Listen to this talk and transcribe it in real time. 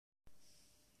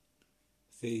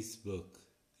Facebook,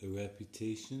 a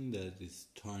reputation that is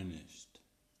tarnished.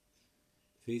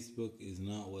 Facebook is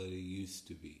not what it used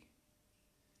to be.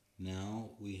 Now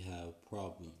we have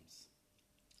problems.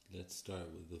 Let's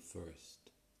start with the first.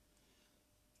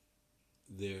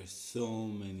 There are so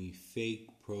many fake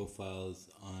profiles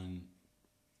on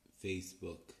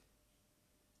Facebook.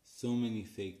 So many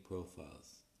fake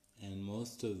profiles. And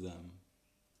most of them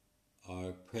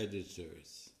are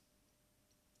predators.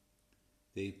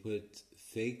 They put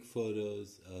fake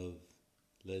photos of,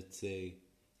 let's say,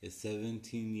 a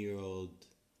 17-year-old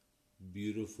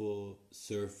beautiful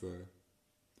surfer,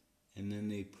 and then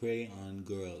they prey on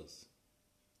girls.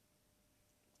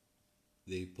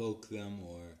 They poke them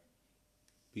or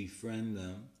befriend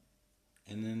them,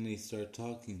 and then they start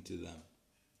talking to them.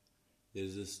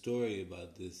 There's a story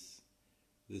about this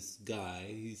guy.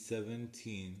 He's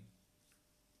 17.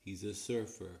 He's a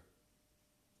surfer,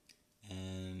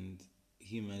 and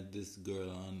he met this girl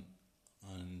on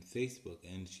Facebook,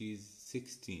 and she's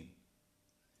 16.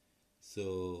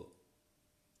 So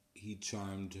he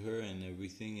charmed her and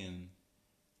everything, and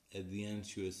at the end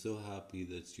she was so happy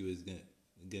that she was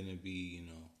gonna be,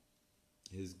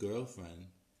 his girlfriend.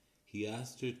 He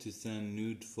asked her to send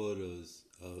nude photos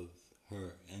of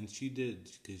her, and she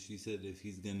did, because she said, if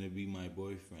he's gonna be my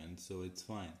boyfriend, so it's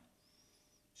fine.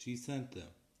 She sent them.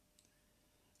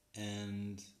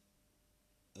 And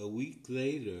a week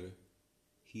later,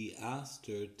 he asked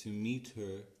her to meet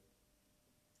her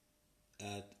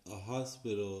at a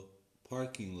hospital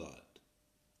parking lot.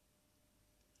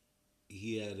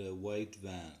 He had a white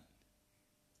van.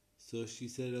 So she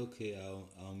said, okay,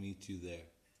 I'll meet you there.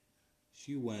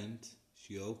 She went,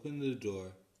 she opened the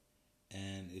door,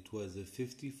 and it was a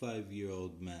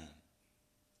 55-year-old man,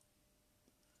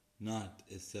 not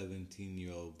a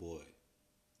 17-year-old boy.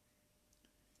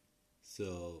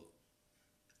 So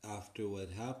after what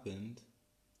happened,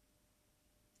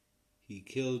 he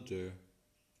killed her,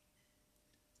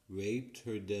 raped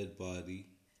her dead body,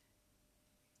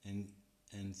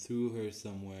 and threw her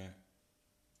somewhere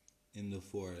in the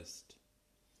forest.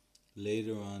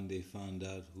 Later on, they found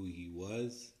out who he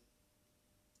was,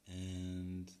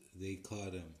 and they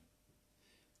caught him.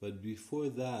 But before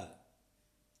that,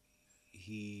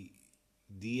 he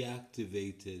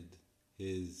deactivated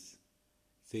his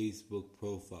Facebook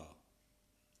profile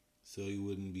so he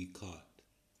wouldn't be caught.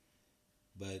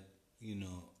 But,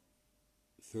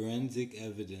 forensic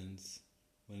evidence,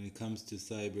 when it comes to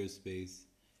cyberspace,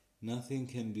 nothing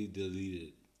can be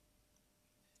deleted.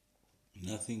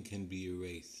 Nothing can be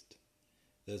erased.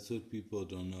 That's what people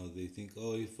don't know. They think,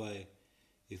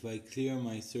 if I clear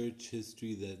my search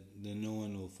history, then no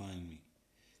one will find me.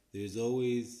 There's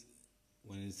always,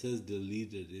 when it says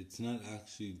deleted, it's not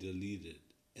actually deleted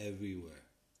everywhere.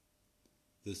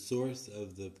 The source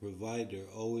of the provider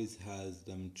always has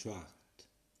them tracked.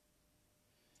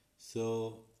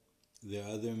 So there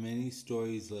are many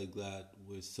stories like that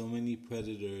with so many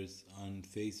predators on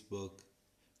Facebook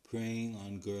preying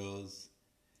on girls,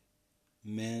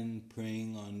 men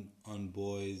preying on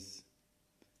boys,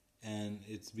 and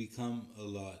it's become a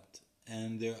lot.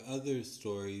 And there are other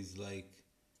stories like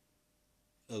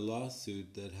a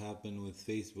lawsuit that happened with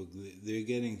Facebook. They're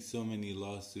getting so many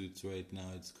lawsuits right now,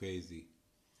 it's crazy.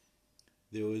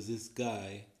 There was this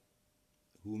guy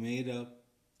who made up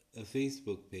a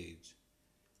Facebook page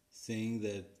saying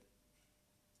that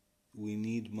we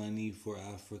need money for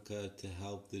Africa to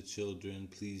help the children,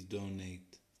 please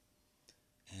donate.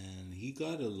 And he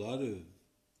got a lot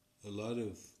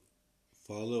of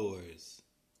followers.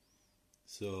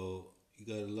 So he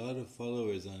got a lot of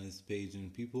followers on his page,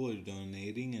 and people were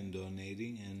donating,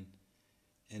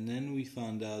 and then we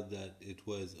found out that it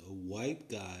was a white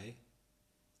guy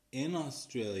in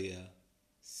Australia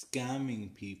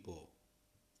scamming people.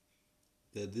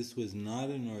 That this was not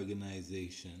an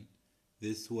organization.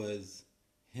 This was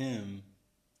him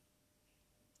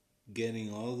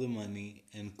getting all the money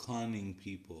and conning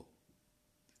people.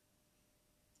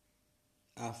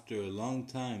 After a long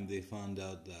time, they found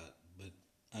out that. But,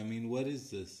 what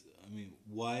is this?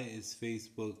 Why is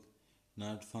Facebook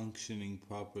not functioning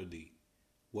properly?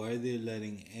 Why are they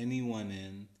letting anyone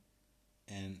in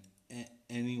and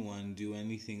anyone do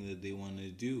anything that they want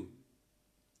to do?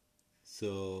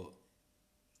 So,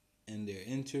 and their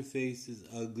interface is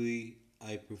ugly.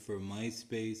 I prefer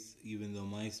MySpace, even though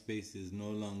MySpace is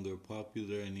no longer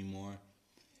popular anymore.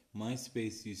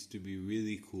 MySpace used to be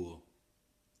really cool.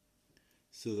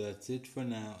 So that's it for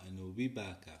now, and we'll be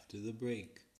back after the break.